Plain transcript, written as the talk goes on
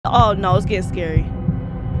Oh no, it's getting scary.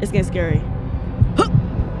 It's getting scary.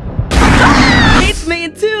 It's me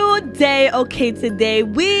today. Okay, today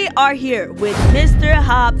we are here with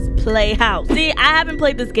Mr.hopps Playhouse. See, I haven't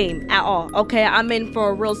played this game at all. Okay, I'm in for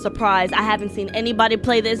a real surprise. I haven't seen anybody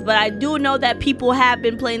play this, but I do know that people have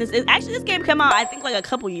been playing this. Actually, this game came out, I think, like a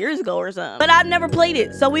couple years ago or something. But I've never played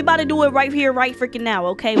it, so we about to do it right here, right freaking now.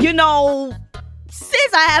 Okay, you know,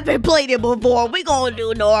 since I haven't played it before, we gonna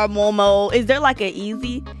do normal mode. Is there like an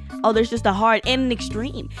easy? Oh, there's just a hard and an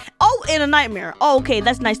extreme. Oh, and a nightmare. Oh, okay,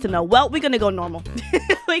 that's nice to know. Well, we're gonna go normal.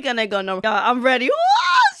 We're gonna go normal. I'm ready.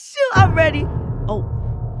 Oh, shoot, I'm ready. Oh,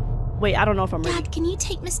 wait, I don't know if I'm ready. Dad, can you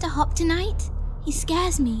take Mr. Hop tonight? He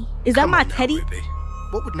scares me. Is that my teddy? Ruby.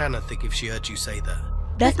 What would Nana think if she heard you say that?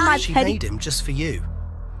 That's my She teddy. made him just for you.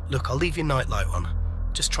 Look, I'll leave your nightlight on.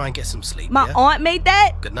 Just try and get some sleep. My yeah? aunt made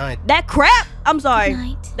that? Good night. That crap? I'm sorry. Good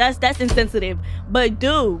night. That's insensitive. But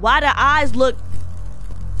dude, why the eyes look...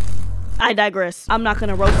 I digress. I'm not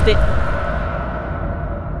gonna roast it.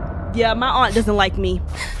 Yeah, my aunt doesn't like me.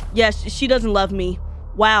 Yes, she doesn't love me.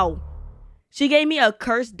 Wow. She gave me a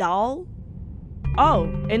cursed doll? Oh,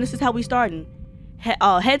 and this is how we starting.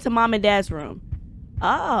 Head to mom and dad's room.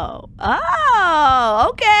 Oh,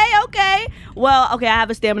 okay. Well, okay, I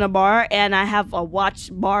have a stamina bar and I have a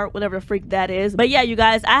watch bar, whatever the freak that is. But yeah, you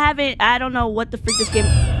guys, I don't know what the freak this game...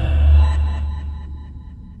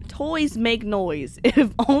 Toys make noise.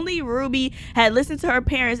 If only Ruby had listened to her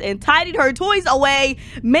parents and tidied her toys away.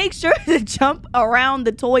 Make sure to jump around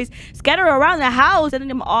the toys, scatter around the house. Sending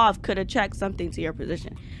them off could attract something to your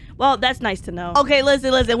position. Well, that's nice to know. Okay,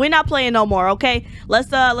 listen. We're not playing no more, okay?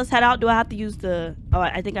 Let's head out. Do I have to use the... Oh,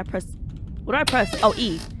 I think I pressed... What do I press? Oh,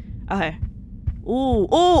 E. Okay. Ooh.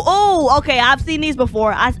 Okay, I've seen these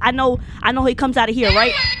before. I know he comes out of here,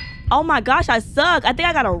 right? Oh my gosh, I suck. I think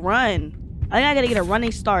I gotta run. I think I gotta get a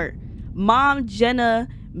running start. Mom, Jenna,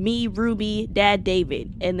 me, Ruby, Dad,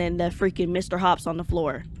 David, and then the freaking Mr. Hopps on the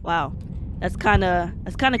floor. Wow, that's kind of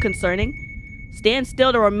concerning. Stand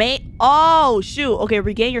still to remain. Oh shoot. Okay,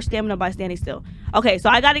 regain your stamina by standing still. Okay, so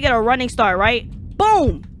I gotta get a running start, right?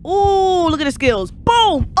 Boom. Ooh, look at the skills.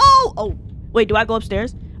 Boom. Oh. Wait, do I go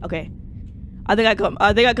upstairs? Okay. I think I come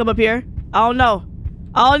up here. I don't know,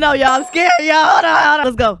 y'all. I'm scared, y'all. Hold on.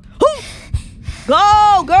 Let's go.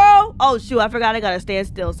 Go, girl. Oh shoot, I forgot I gotta stand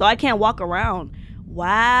still, so I can't walk around.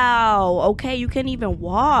 Wow. Okay, you can't even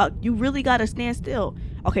walk. You really gotta stand still.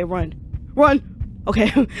 Okay, run.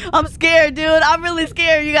 Okay. I'm scared, dude. I'm really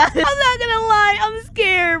scared, you guys. I'm not gonna lie, I'm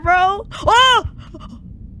scared, bro. Oh!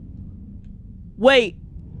 Wait,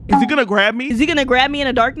 is he gonna grab me? Is he gonna grab me in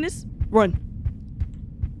the darkness? Run.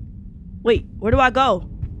 Wait, where do I go?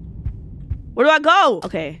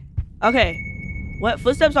 Okay. What?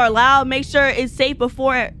 Footsteps are loud. Make sure it's safe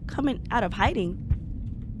before coming out of hiding.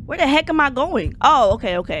 Where the heck am I going? Oh,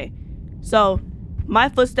 okay. So, my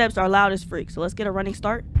footsteps are loud as freak. So, let's get a running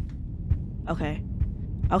start. Okay.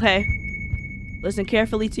 Listen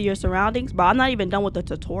carefully to your surroundings. Bro, I'm not even done with the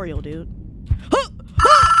tutorial, dude.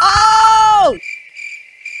 Oh!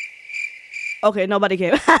 Okay, nobody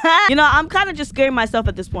came. You know, I'm kind of just scaring myself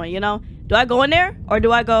at this point, you know? Do I go in there? Or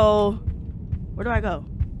do I go... Where do I go?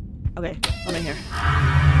 Okay, I'm in here.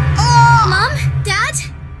 Oh! Mom? Dad?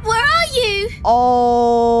 Where are you?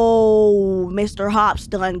 Oh, Mr. Hopps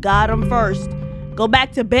done got him first. Go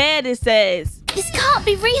back to bed, it says. This can't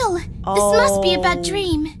be real. Oh. This must be a bad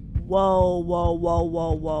dream. Whoa.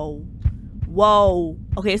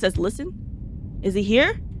 Okay, it says listen. Is he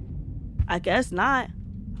here? I guess not.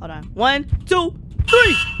 Hold on. 1, 2,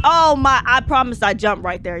 3. Oh my, I promise I jumped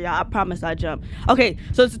right there, y'all. I promise I jumped. Okay,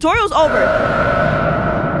 so the tutorial's over.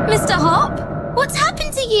 Mr. Hop? What's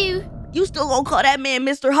happened to you? You still gonna call that man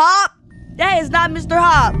Mr. Hop? That is not Mr.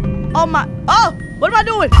 Hop. Oh my, oh, what am I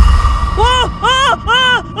doing? Oh.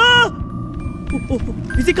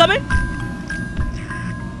 Is he coming?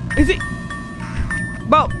 Is he?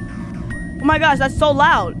 Bro, oh my gosh, that's so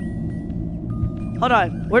loud. Hold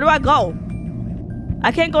on, where do I go?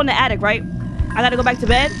 I can't go in the attic, right? I gotta go back to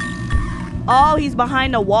bed? Oh, he's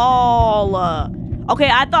behind the wall. Okay,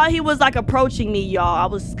 I thought he was like approaching me, y'all. I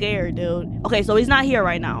was scared, dude. Okay, so he's not here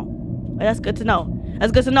right now. That's good to know.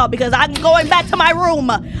 That's good to know because I'm going back to my room.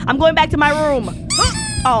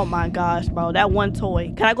 Oh my gosh, bro. That one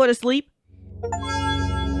toy. Can I go to sleep?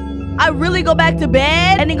 I really go back to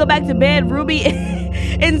bed? I didn't go back to bed. Ruby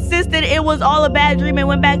insisted it was all a bad dream and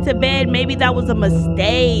went back to bed. Maybe that was a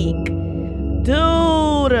mistake.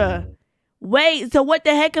 Dude. Wait, so what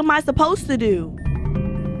the heck am I supposed to do?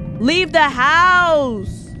 Leave the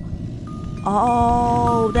house.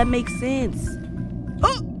 Oh, that makes sense.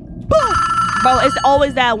 Bro, it's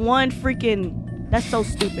always that one freaking... That's so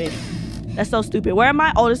stupid. That's so stupid. Where am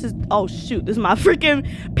I? Oh, this is, oh shoot, this is my freaking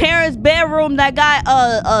parents' bedroom that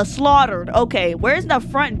got slaughtered. Okay, where's the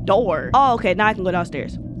front door? Oh, okay, now I can go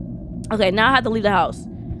downstairs. Okay, now I have to leave the house.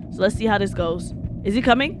 So let's see how this goes. Is he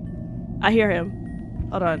coming? I hear him.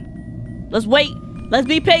 Hold on. Let's wait. Let's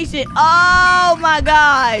be patient. Oh my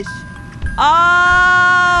gosh.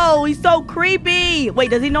 Oh, he's so creepy. Wait,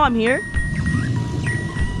 does he know I'm here?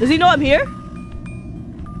 Does he know I'm here?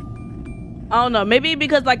 I don't know. Maybe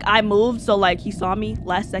because like I moved, so like he saw me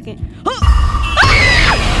last second.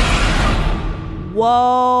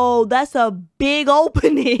 Whoa, that's a big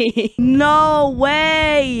opening. No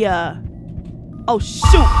way. Oh shoot.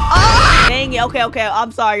 Oh, dang it. Okay, okay.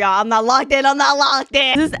 I'm sorry, y'all. I'm not locked in. I'm not locked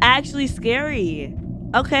in. This is actually scary.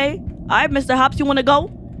 Okay. All right, Mr. Hopps, you want to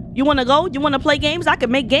go? You want to go? You want to play games? I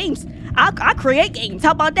can make games. I create games.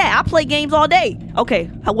 How about that? I play games all day. Okay.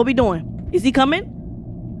 What we doing? Is he coming?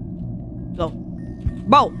 Go.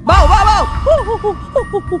 Bro.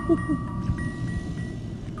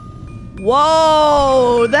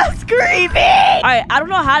 Whoa, that's creepy. All right, I don't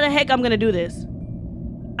know how the heck I'm gonna do this.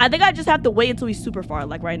 I think I just have to wait until he's super far,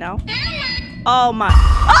 like right now. Oh my.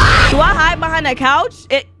 Ah! Do I hide behind that couch?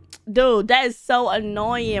 Dude, that is so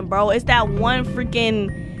annoying, bro. It's that one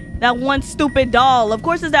stupid doll. Of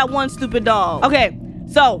course it's that one stupid doll. Okay,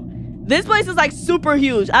 so this place is like super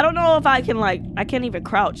huge. I don't know if I can like, I can't even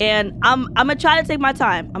crouch. And I'm gonna try to take my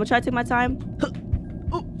time.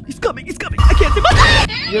 Oh, he's coming. I can't take my time.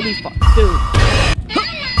 Really far, dude.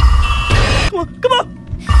 Come on.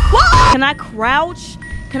 Whoa! Can I crouch?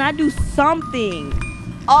 Can I do something?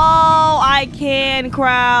 Oh, I can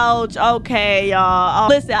crouch. Okay, y'all.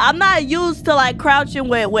 Listen, I'm not used to like crouching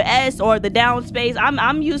with S or the down space.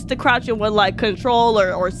 I'm used to crouching with like control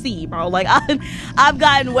or C, bro. Like I've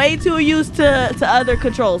gotten way too used to other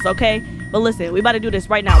controls, okay? But listen, we about to do this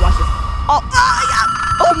right now. Watch this.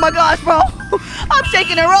 Oh my gosh, bro. I'm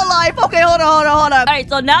shaking in real life. Okay, hold on. All right,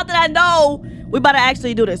 so now that I know, we about to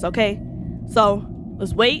actually do this, okay? So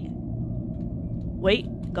let's wait.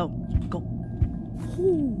 Go.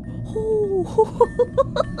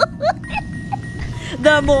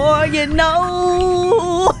 The more you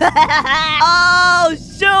know. Oh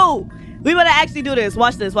shoot, we better actually do this.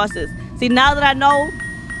 Watch this. See, now that I know,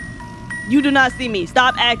 you do not see me.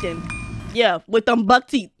 Stop acting. Yeah, with them buck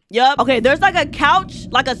teeth. Yup. Okay, there's like a couch,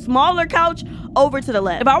 like a smaller couch over to the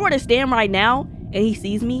left. If I were to stand right now and he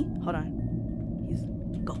sees me, hold on.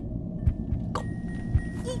 Go.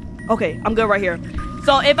 Okay, I'm good right here.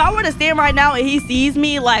 So if I were to stand right now and he sees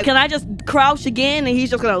me, like, can I just crouch again and he's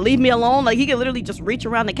just gonna leave me alone? Like, he can literally just reach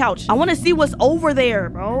around the couch. I want to see what's over there,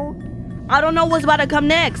 bro. I don't know what's about to come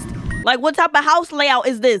next. Like, what type of house layout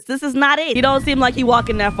is this? This is not it. He don't seem like he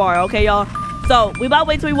walking that far, okay, y'all? So we about to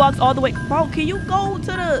wait till he walks all the way. Bro, can you go to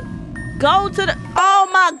the, oh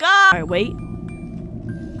my God. All right, wait.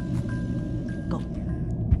 Go.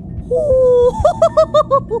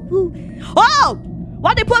 Oh,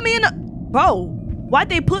 why'd they put me in the, bro? Why'd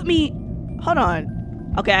they put me? Hold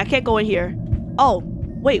on. Okay, I can't go in here. Oh,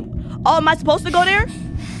 wait. Oh, am I supposed to go there?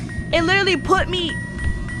 It literally put me.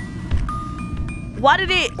 Why did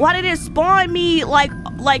it spawn me like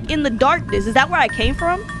in the darkness? Is that where I came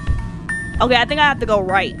from? Okay, I think I have to go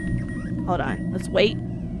right. Hold on. Let's wait.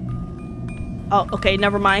 Oh, okay,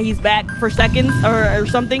 never mind. He's back for seconds or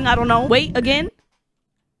something. I don't know. Wait again.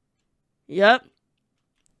 Yep.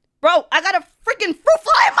 Bro, I got a freaking fruit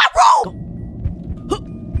fly in my room.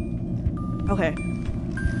 Okay.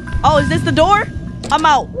 Oh, is this the door? I'm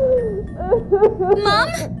out. Mom?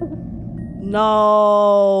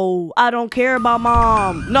 No. I don't care about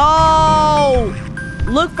mom. No.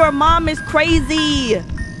 Look for mom is crazy.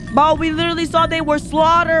 Bro, we literally saw they were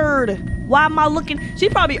slaughtered. Why am I looking?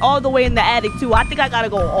 She's probably all the way in the attic too. I think I gotta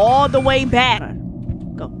go all the way back.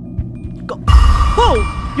 Go. Whoa.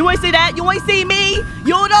 You ain't see that? You ain't see me?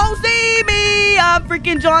 You don't see me. I'm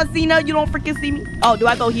freaking John Cena. You don't freaking see me. Oh, do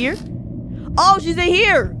I go here? Oh, she's in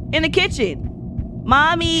here, in the kitchen.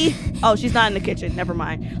 Mommy. Oh, she's not in the kitchen. Never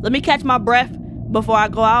mind. Let me catch my breath before I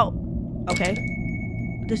go out. Okay.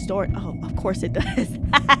 This door. Oh, of course it does.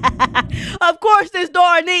 Of course this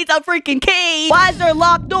door needs a freaking key. Why is there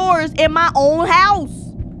locked doors in my own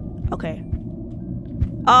house? Okay.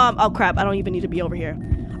 Oh crap. I don't even need to be over here.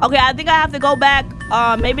 Okay, I think I have to go back.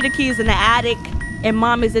 Maybe the key is in the attic and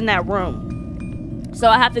mom is in that room. So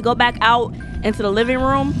I have to go back out into the living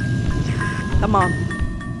room. Come on.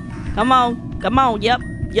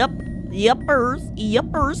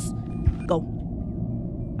 Yuppers. Go.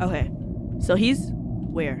 Okay. So he's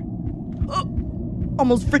where?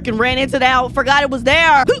 Almost freaking ran into that. Forgot it was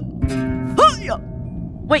there.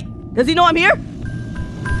 Wait, does he know I'm here?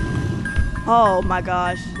 Oh my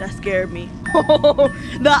gosh, that scared me.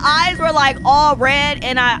 The eyes were like all red,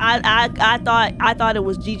 and I thought it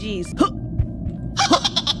was GG's.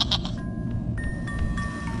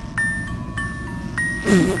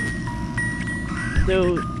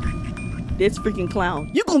 Dude, this freaking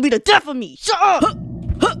clown. You gonna be the death of me. Shut up.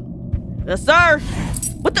 Yes, sir.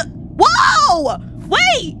 What the? Whoa!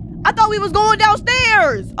 Wait! I thought we was going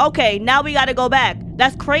downstairs. Okay, now we gotta go back.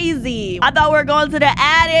 That's crazy. I thought we were going to the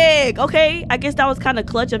attic. Okay, I guess that was kind of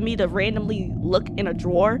clutch of me to randomly look in a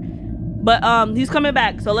drawer. But he's coming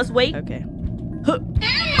back, so let's wait. Okay. Oh,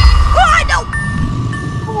 no!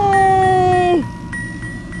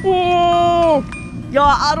 Oh. Y'all,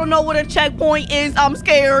 I don't know what a checkpoint is. I'm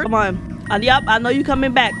scared. Come on. Yep, I know you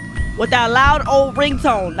coming back with that loud old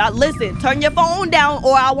ringtone. Now listen, turn your phone down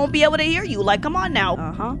or I won't be able to hear you. Like, come on now.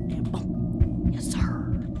 Uh-huh. Yes, sir.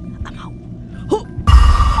 I'm out.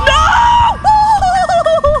 No!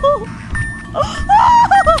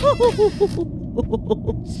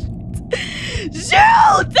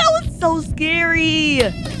 Shoot! That was so scary.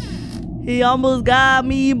 He almost got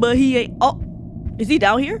me, but he ain't. Oh, is he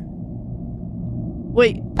down here?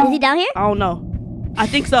 Wait. Is he down here? I don't know. I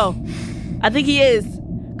think so. I think he is.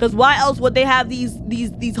 Cause why else would they have these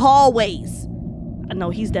hallways? I know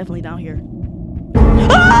he's definitely down here.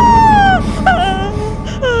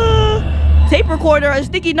 Tape recorder, a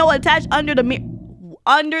sticky note attached under the mirror.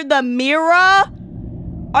 Under the mirror?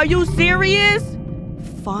 Are you serious?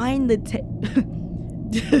 Find the tape.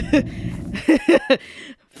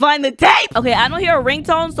 Find the tape. Okay, I don't hear a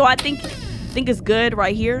ringtone, so I think it's good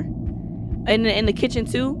right here. In the kitchen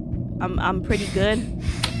too. I'm pretty good.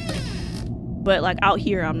 But like out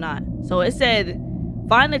here, I'm not. So it said,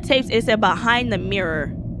 find the tapes. It said behind the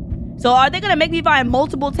mirror. So are they gonna make me find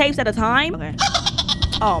multiple tapes at a time? Okay.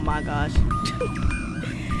 Oh my gosh.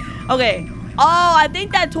 Okay. Oh, I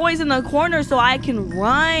think that toy's in the corner so I can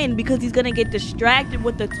run because he's gonna get distracted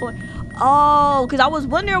with the toy. Oh, because I was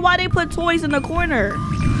wondering why they put toys in the corner.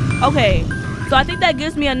 Okay. So I think that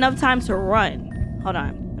gives me enough time to run. Hold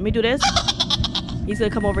on. Let me do this. He's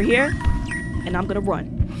gonna come over here and I'm gonna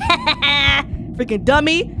run. Freaking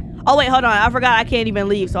dummy. Oh wait, hold on, I forgot I can't even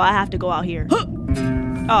leave, so I have to go out here.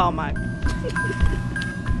 Oh my.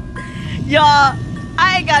 Y'all,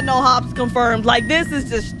 I ain't got no hops confirmed. Like, this is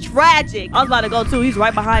just tragic. I was about to go too. He's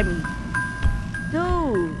right behind me.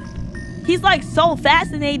 Dude, he's like so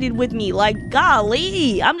fascinated with me. Like,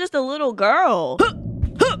 golly, I'm just a little girl. All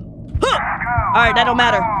right, that don't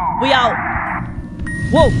matter. We out.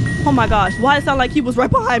 Whoa, oh my gosh, why did it sound like he was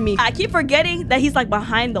right behind me? I keep forgetting that he's like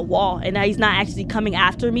behind the wall and that he's not actually coming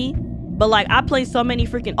after me. But like, I play so many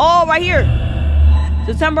freaking, oh, right here.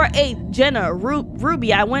 September 8th, Jenna,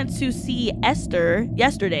 Ruby, I went to see Esther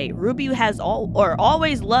yesterday. Ruby has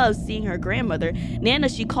always loves seeing her grandmother, Nana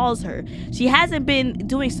she calls her. She hasn't been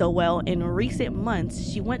doing so well in recent months.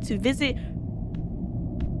 She went to visit.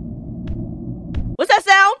 What's that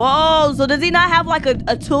sound? Whoa, so does he not have like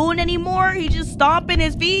a tune anymore? He just stomping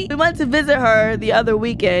his feet? We went to visit her the other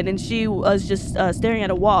weekend and she was just staring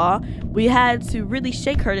at a wall. We had to really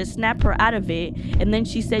shake her to snap her out of it. And then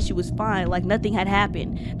she said she was fine, like nothing had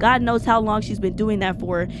happened. God knows how long she's been doing that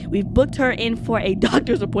for. We've booked her in for a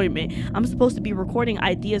doctor's appointment. I'm supposed to be recording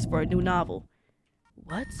ideas for a new novel.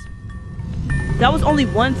 What? That was only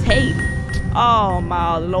one tape. Oh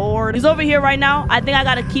my lord. He's over here right now. I think I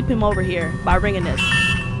gotta keep him over here by ringing this.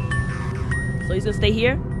 So he's gonna stay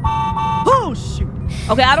here. Oh shoot.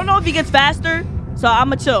 Okay, I don't know if he gets faster, so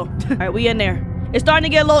I'ma chill. All right, we in there. It's starting to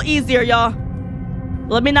get a little easier, y'all.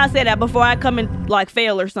 Let me not say that before I come and like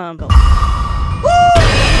fail or something. No,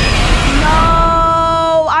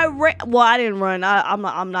 well, I didn't run.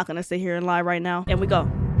 I'm not gonna sit here and lie right now. And we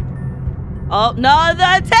go. Oh,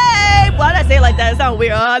 another tape! Why did I say it like that? It sounds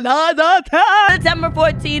weird. Another tape! September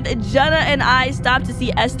 14th, Jenna and I stopped to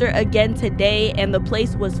see Esther again today, and the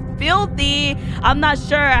place was filthy. I'm not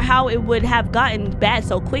sure how it would have gotten bad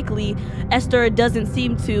so quickly. Esther doesn't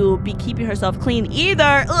seem to be keeping herself clean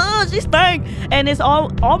either. Ugh, she stank! And it's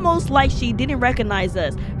almost like she didn't recognize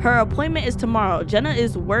us. Her appointment is tomorrow. Jenna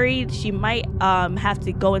is worried she might have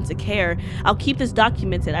to go into care. I'll keep this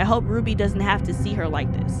documented. I hope Ruby doesn't have to see her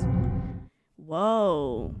like this.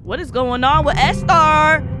 Whoa, what is going on with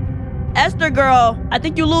Esther? Esther girl, I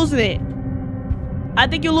think you're losing it. I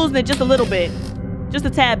think you're losing it just a little bit. Just a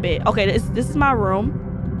tad bit. Okay, this is my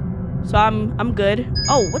room. So I'm good.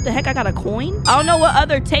 Oh, what the heck? I got a coin? I don't know what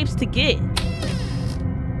other tapes to get.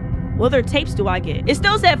 What other tapes do I get? It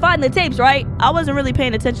still said find the tapes, right? I wasn't really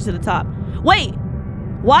paying attention to the top. Wait,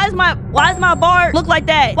 why is my bar look like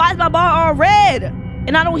that? Why is my bar all red?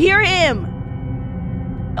 And I don't hear him.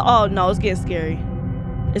 Oh no, it's getting scary.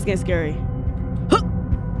 It's getting scary.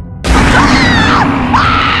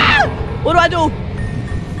 What do I do?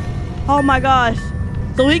 Oh my gosh.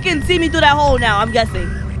 So he can see me through that hole now, I'm guessing.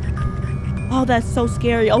 Oh, that's so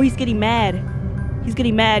scary. Oh, he's getting mad. He's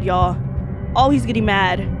getting mad, y'all. Oh, he's getting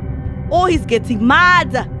mad. Oh, he's getting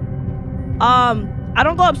mad. I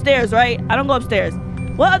don't go upstairs, right? I don't go upstairs.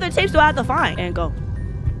 What other tapes do I have to find? And go.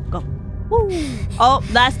 Go. Woo. Oh,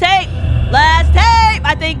 last tape. Last tape.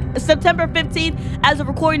 I think September 15th. As of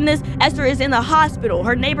recording this, Esther is in the hospital.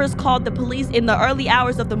 Her neighbors called the police in the early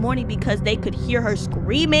hours of the morning because they could hear her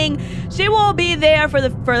screaming. She will be there for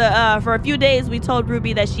a few days. We told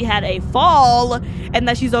Ruby that she had a fall and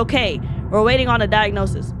that she's okay. We're waiting on a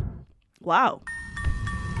diagnosis. Wow.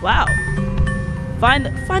 Wow. Find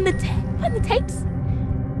the tapes.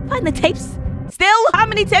 Find the tapes. Still, how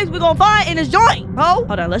many tapes we gonna find in this joint, bro?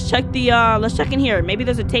 Hold on, let's check in here. Maybe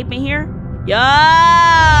there's a tape in here.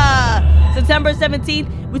 Yeah. September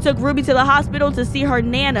 17th, we took Ruby to the hospital to see her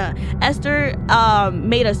nana. Esther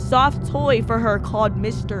made a soft toy for her called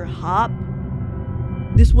Mr.hopps.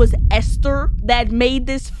 This was Esther that made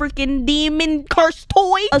this freaking demon cursed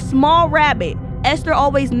toy. A small rabbit. Esther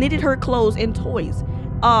always knitted her clothes and toys.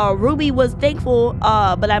 Ruby was thankful,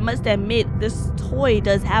 but I must admit this toy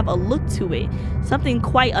does have a look to it. Something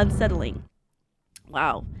quite unsettling.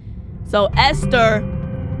 Wow. So Esther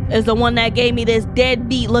is the one that gave me this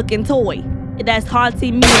deadbeat looking toy. That's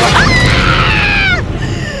haunting me. Ah!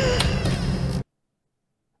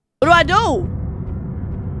 What do I do?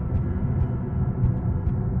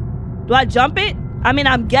 Do I jump it? I mean,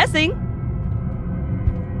 I'm guessing.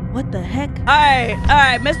 What the heck? All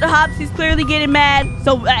right, Mr. Hopps, he's clearly getting mad.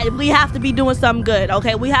 So we have to be doing something good,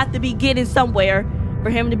 okay? We have to be getting somewhere for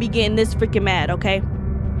him to be getting this freaking mad, okay?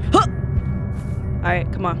 Huh! All right,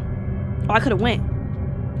 come on. Oh, I could have went.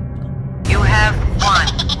 You have one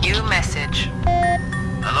new message.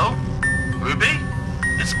 Hello? Ruby?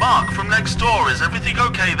 It's Mark from next door. Is everything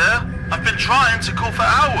okay there? I've been trying to call for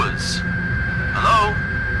hours. Hello?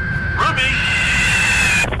 Ruby?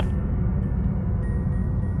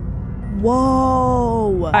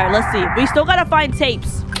 Whoa. All right, let's see. We still gotta find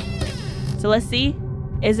tapes. So let's see.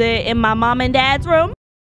 Is it in my mom and dad's room?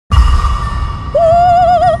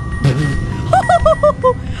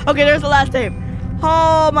 Okay, there's the last tape.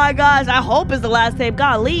 Oh my gosh, I hope it's the last tape.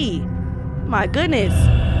 Golly. My goodness.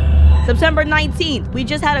 September 19th, we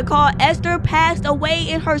just had a call. Esther passed away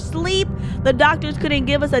in her sleep. The doctors couldn't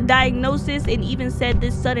give us a diagnosis and even said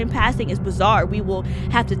this sudden passing is bizarre. We will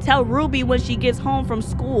have to tell Ruby when she gets home from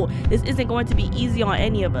school. This isn't going to be easy on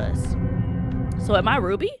any of us. So am I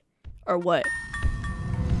Ruby? Or what?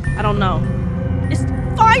 I don't know. Just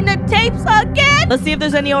find the tapes again. Let's see if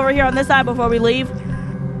there's any over here on this side before we leave.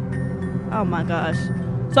 Oh my gosh.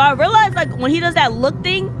 So I realized, like, when he does that look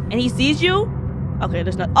thing and he sees you. Okay,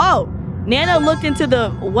 there's not. Oh, Nana looked into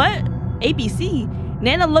the what? ABC.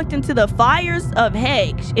 Nana looked into the fires of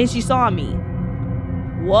Heg and she saw me.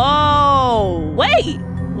 Whoa. Wait.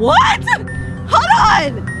 What? Hold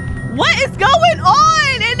on. What is going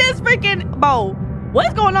on in this freaking... Bro,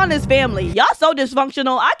 what's going on in this family? Y'all so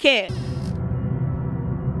dysfunctional. I can't.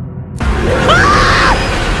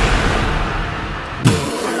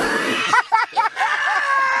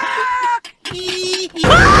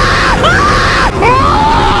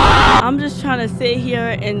 I'm just trying to sit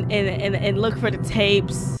here and look for the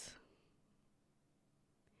tapes.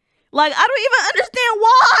 Like, I don't even understand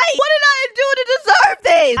why. What did I do to deserve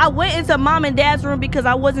this? I went into mom and dad's room because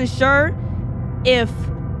I wasn't sure if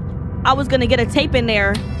I was gonna get a tape in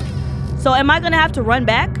there. So am I gonna have to run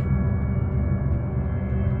back?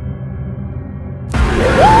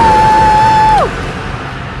 Woo!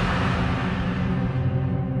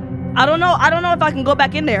 I don't know if I can go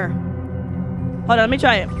back in there. Hold on, let me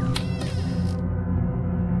try it.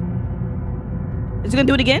 Is it gonna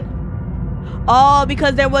do it again? Oh,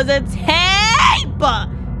 because there was a tape.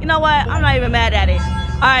 You know what? I'm not even mad at it.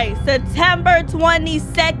 All right, September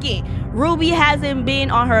 22nd. Ruby hasn't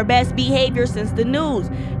been on her best behavior since the news.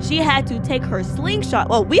 She had to take her slingshot.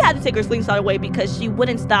 Well, we had to take her slingshot away because she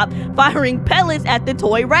wouldn't stop firing pellets at the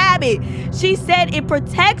toy rabbit. She said it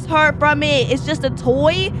protects her from it. It's just a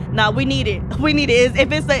toy. Nah, we need it. We need it.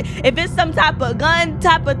 If it's some type of gun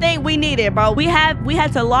type of thing, we need it, bro. We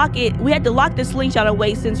had to lock it. We had to lock the slingshot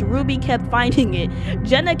away since Ruby kept finding it.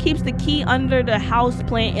 Jenna keeps the key under the house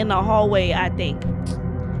plant in the hallway, I think.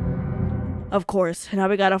 Of course. Now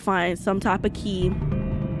we gotta find some type of key.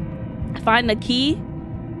 Find the key.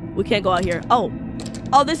 We can't go out here. Oh,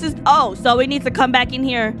 this is... Oh, so we need to come back in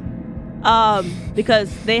here.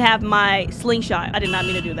 Because they have my slingshot. I did not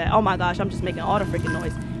mean to do that. Oh my gosh, I'm just making all the freaking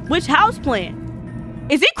noise. Which house plant?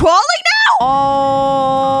 Is he crawling now?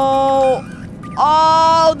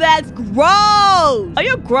 Oh, that's gross. Oh,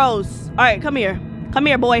 you're gross. All right, come here. Come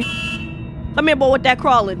here, boy. Come here, boy, with that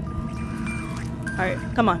crawling. All right,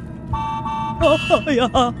 come on. Oh,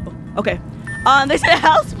 yeah. Okay. They said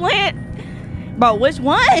house plant. Bro, which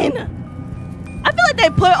one? I feel like they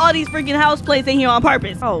put all these freaking house plants in here on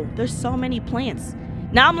purpose. Oh, there's so many plants.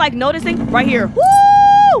 Now I'm like noticing right here.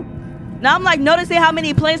 Woo! Now I'm like noticing how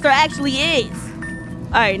many plants there actually is.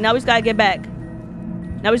 All right, now we just gotta get back.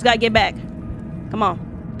 Now we just gotta get back. Come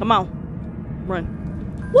on. Come on. Run.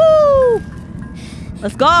 Woo!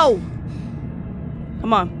 Let's go.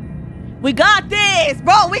 Come on. We got this,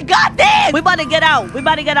 bro. We got this. We about to get out. We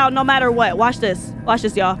about to get out no matter what. Watch this. Watch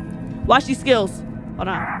this, y'all. Watch these skills. Hold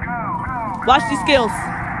on. Watch these skills.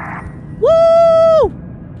 Woo!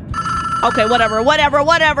 Okay, whatever. Whatever.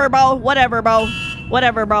 Whatever, bro. Whatever, bro.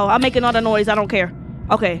 Whatever, bro. I'm making all the noise. I don't care.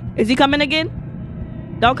 Okay. Is he coming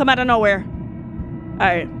again? Don't come out of nowhere. All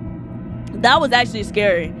right. That was actually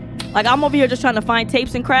scary. Like, I'm over here just trying to find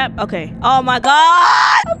tapes and crap. Okay. Oh, my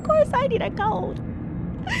God. Of course, I need a code.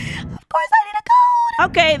 Of course, I need a code.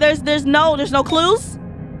 Okay, there's no clues.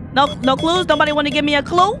 No clues. Nobody want to give me a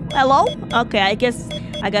clue. Hello? Okay, I guess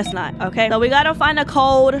not. Okay, so we gotta find a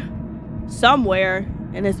code somewhere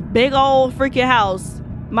in this big old freaking house.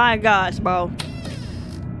 My gosh, bro.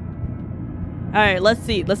 All right, let's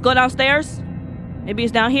see. Let's go downstairs. Maybe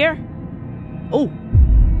it's down here. Oh.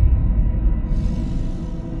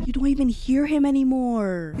 You don't even hear him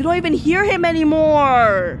anymore. You don't even hear him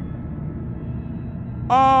anymore.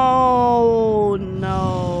 Oh,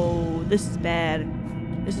 no. This is bad.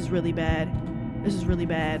 This is really bad. This is really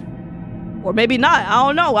bad. Or maybe not. I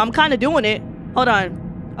don't know. I'm kind of doing it. Hold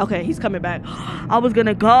on. Okay, he's coming back. I was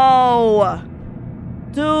gonna go.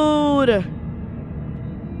 Dude.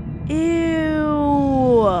 Ew.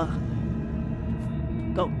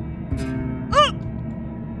 Go.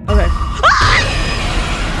 Okay.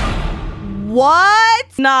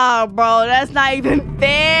 What? Nah, bro. That's not even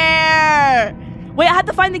fair. Wait, I had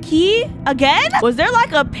to find the key again? Was there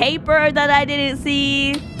like a paper that I didn't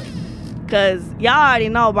see? Cause y'all already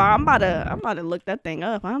know, bro. I'm about to look that thing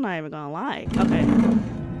up. I'm not even gonna lie. Okay.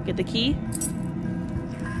 Get the key.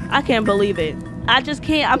 I can't believe it. I just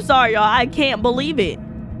can't. I'm sorry, y'all. I can't believe it.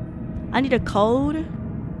 I need a code.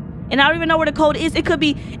 And I don't even know where the code is. It could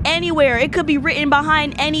be anywhere. It could be written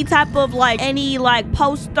behind any type of like, any like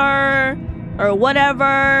poster or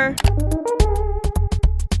whatever.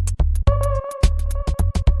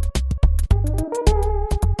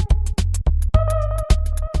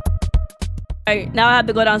 Alright, now I have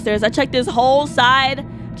to go downstairs. I checked this whole side,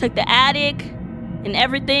 checked the attic and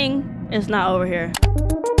everything. It's not over here.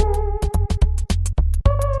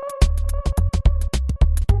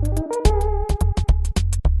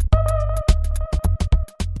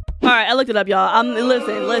 Alright, I looked it up, y'all.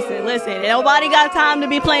 Listen. Nobody got time to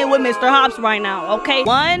be playing with Mr. Hopps right now, okay?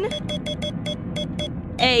 1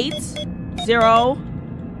 8 0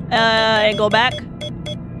 and go back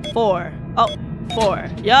 4. Oh, 4.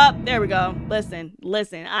 Yup, there we go. Listen.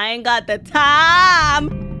 I ain't got the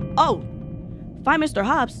time. Oh, find Mr.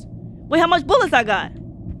 Hopps. Wait, how much bullets I got?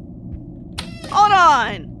 Hold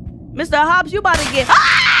on. Mr. Hopps, you about to get...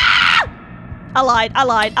 Ah! I lied.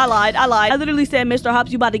 I literally said, Mr.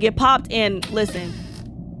 Hopps, you about to get popped. And listen.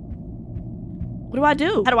 What do I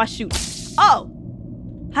do? How do I shoot? Oh.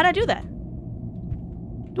 How did I do that?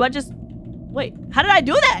 Do I just... Wait, how did I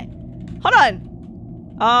do that? Hold on.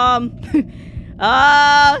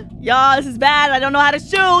 Y'all, this is bad. I don't know how to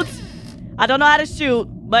shoot.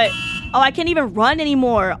 But, oh, I can't even run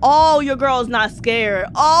anymore. Oh, your girl's not scared.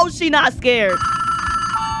 Oh, she not scared.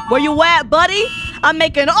 Where you at, buddy? I'm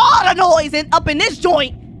making all the noise up in this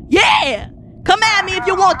joint. Yeah. Come at me if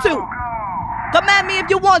you want to.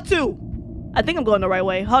 I think I'm going the right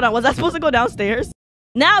way. Hold on, was I supposed to go downstairs?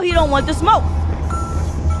 Now he don't want the smoke.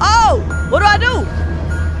 Oh, what do I do?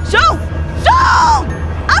 Shoot!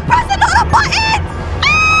 I'm pressing all the buttons!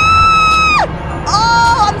 Ah!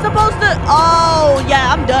 Oh, I'm supposed to... Oh,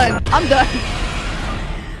 yeah, I'm done.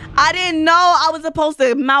 I didn't know I was supposed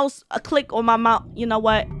to click on my mouse. You know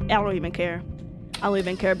what? I don't even care.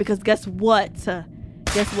 Because guess what?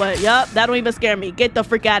 Yup, that don't even scare me. Get the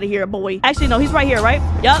freak out of here, boy. Actually, no, he's right here, right?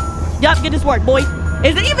 Yup, get this work, boy.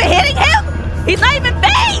 Is it even hitting him? He's not even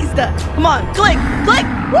phased. Come on, click.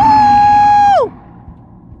 Woo!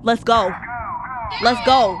 Let's go.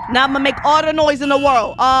 Now I'm gonna make all the noise in the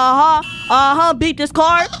world. Beat this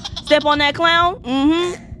car. Step on that clown.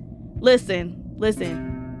 Listen.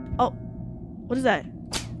 Oh, what is that?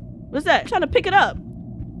 I'm trying to pick it up.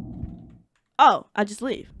 Oh, I just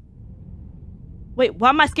leave. Wait, why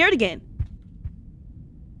am I scared again?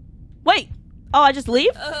 Wait. Oh, I just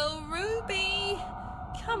leave? Oh, Ruby.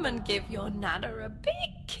 Come and give your Nana a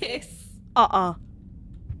big kiss.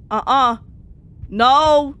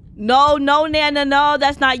 No, Nana, no,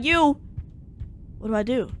 that's not you. What do I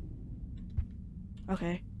do?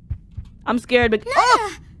 Okay. I'm scared. Nana!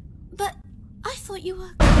 Oh! But I thought you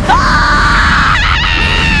were... Ah!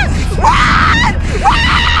 Run!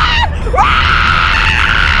 Run! Run!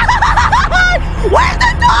 Where's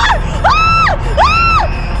the door? Ah! Ah!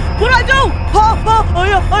 What do I do?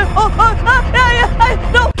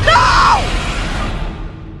 No!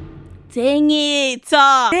 Dang it.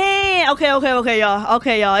 Dang. Okay, y'all.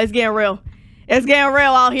 Okay, y'all. It's getting real. It's getting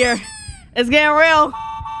real out here. It's getting real.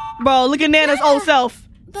 Bro, look at Nana's old self.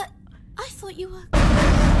 But I thought you were...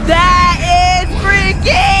 That is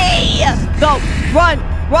freaky! Go, run,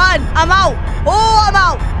 I'm out. Oh, I'm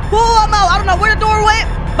out. I don't know where the door went,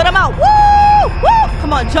 but I'm out. Woo!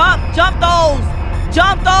 Come on, jump those.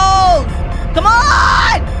 Come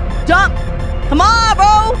on, jump. Come on,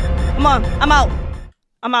 bro. Come on, I'm out.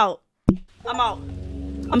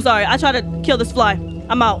 I'm sorry, I tried to kill this fly.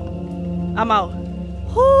 I'm out.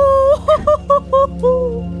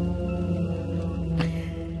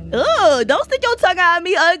 Ugh, don't stick your tongue out at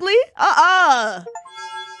me, ugly.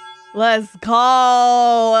 Let's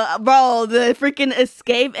go. Bro, the freaking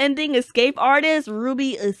escape ending, escape artist,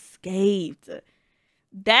 Ruby escaped.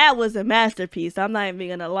 That was a masterpiece. I'm not even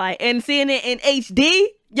gonna lie. And seeing it in HD,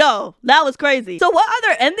 yo, that was crazy. So what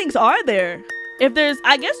other endings are there? If there's,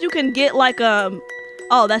 I guess you can get like,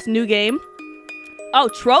 oh, that's new game. Oh,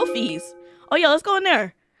 trophies. Oh, yeah, let's go in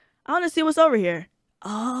there. I want to see what's over here.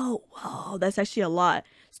 Oh, whoa, that's actually a lot.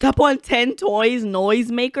 Step on 10 toys,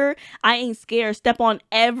 noisemaker. I ain't scared. Step on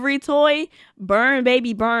every toy. Burn,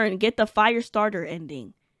 baby, burn. Get the fire starter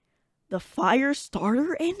ending. The fire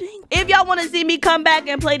starter ending? If y'all want to see me come back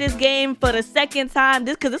and play this game for the second time,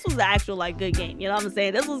 because this was an actual like good game, you know what I'm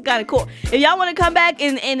saying? This was kind of cool. If y'all want to come back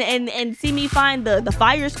and see me find the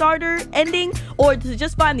fire starter ending, or to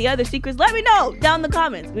just find the other secrets, let me know down in the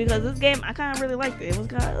comments, because this game, I kind of really liked it. It was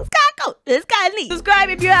kind of cool. It's kind of neat. Subscribe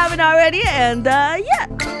if you haven't already, and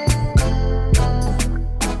yeah.